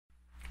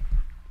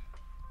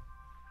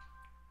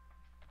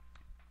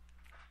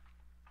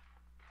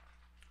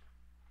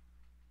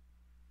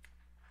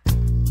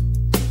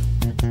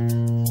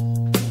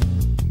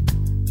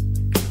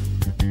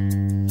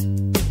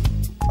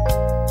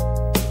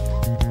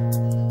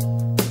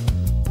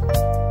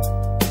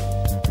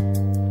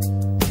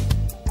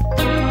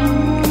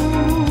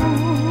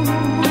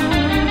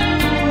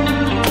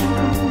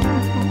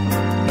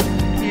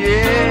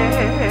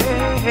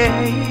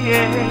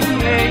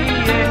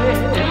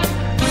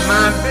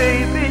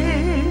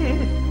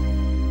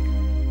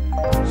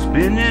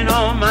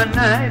my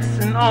nights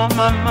and all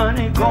my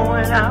money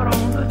going out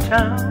on the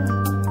town,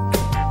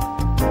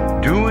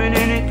 doing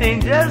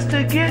anything just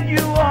to get you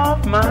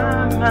off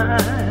my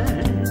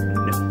mind.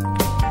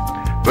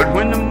 But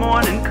when the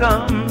morning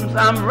comes,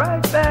 I'm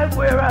right back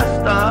where I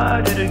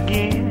started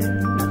again.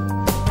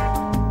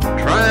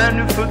 Trying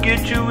to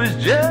forget you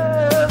is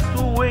just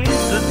a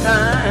waste of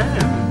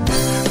time.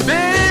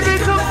 Baby,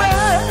 come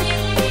back.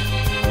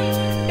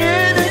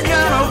 Any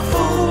kind of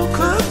fool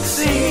could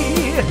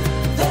see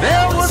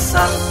there was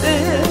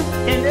something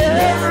in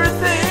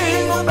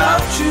everything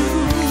about you.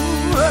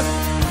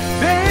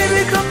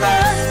 Baby, come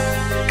back.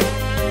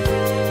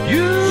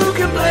 You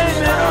can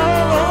blame it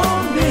all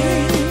on me.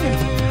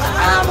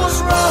 I was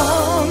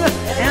wrong,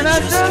 and I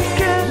just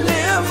can't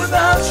live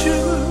without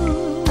you.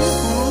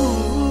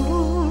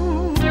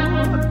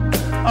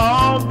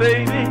 Oh,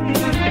 baby,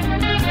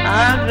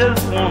 I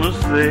just wanna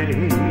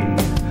say,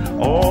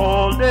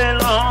 all day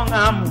long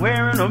I'm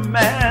wearing a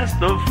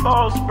mask of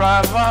false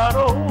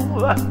bravado,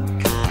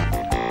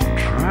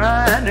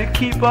 trying to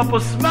keep up a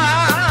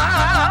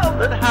smile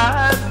that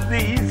hides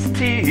these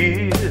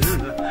tears.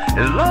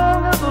 As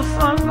long as the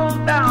sun goes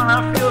down,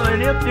 I feel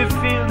an empty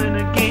feeling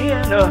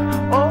again.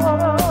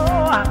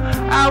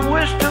 I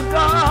wish to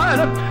God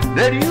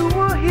that you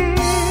were here.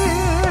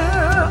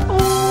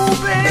 Ooh,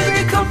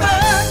 baby, come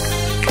back.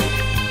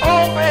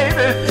 Oh,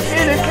 baby,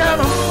 any kind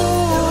of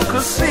fool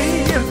could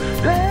see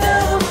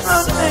there was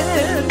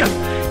something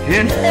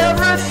in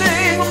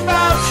everything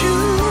about you.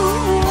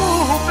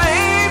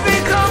 Baby,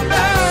 come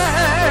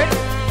back.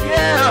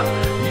 Yeah,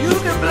 you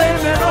can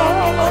blame it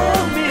all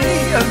on me.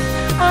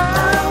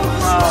 I'm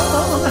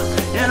wrong,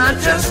 and I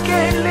just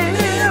can't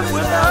live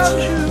without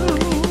you.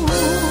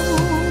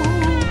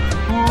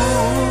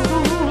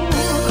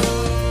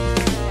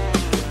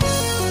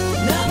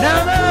 Now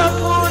that I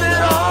put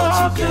it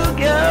all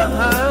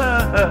together,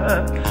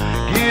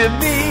 give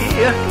me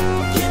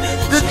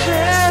the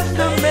chance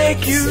to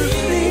make you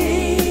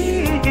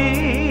see.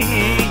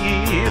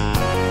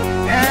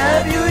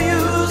 Have you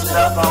used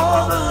up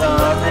all the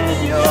love in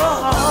your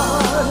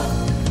heart?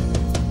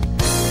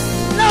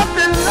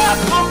 Nothing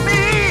left for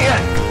me.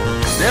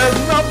 There's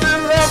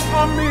nothing left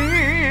for me.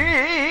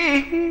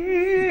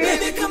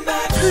 Baby, come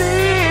back.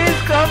 Please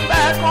come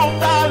back, oh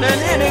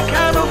darling. Any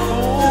kind of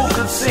fool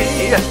could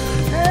see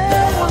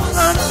there was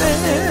something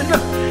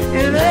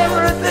in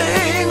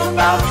everything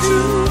about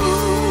you.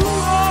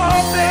 Oh,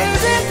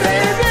 baby,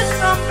 baby,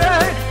 come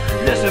back.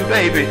 Listen,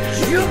 baby,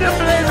 you can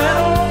blame it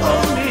all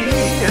on me.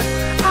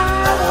 I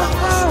was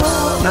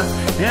wrong,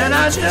 and I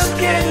just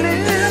can't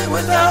live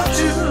without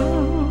you.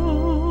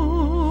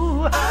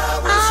 I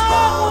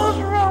was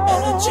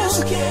wrong,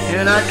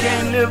 and I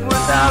can't live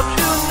without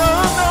you. No,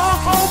 no,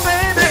 oh,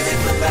 baby,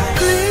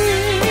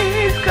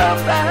 please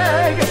come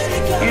back.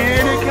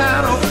 Any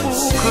kind of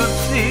fool could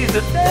see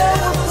that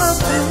there was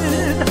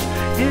something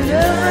in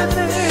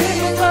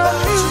everything about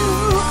you.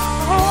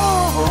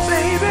 Oh,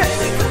 baby,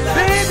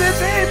 baby,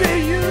 baby,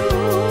 you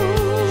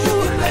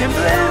can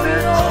blame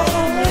it all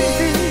on me.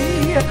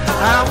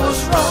 I was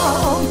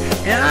wrong,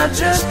 and I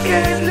just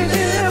can't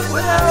live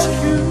without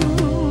you.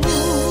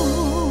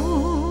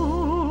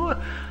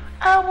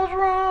 I was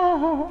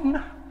wrong,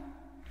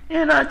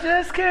 and I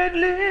just can't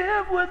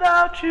live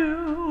without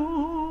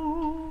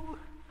you.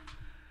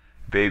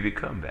 Baby,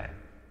 come back.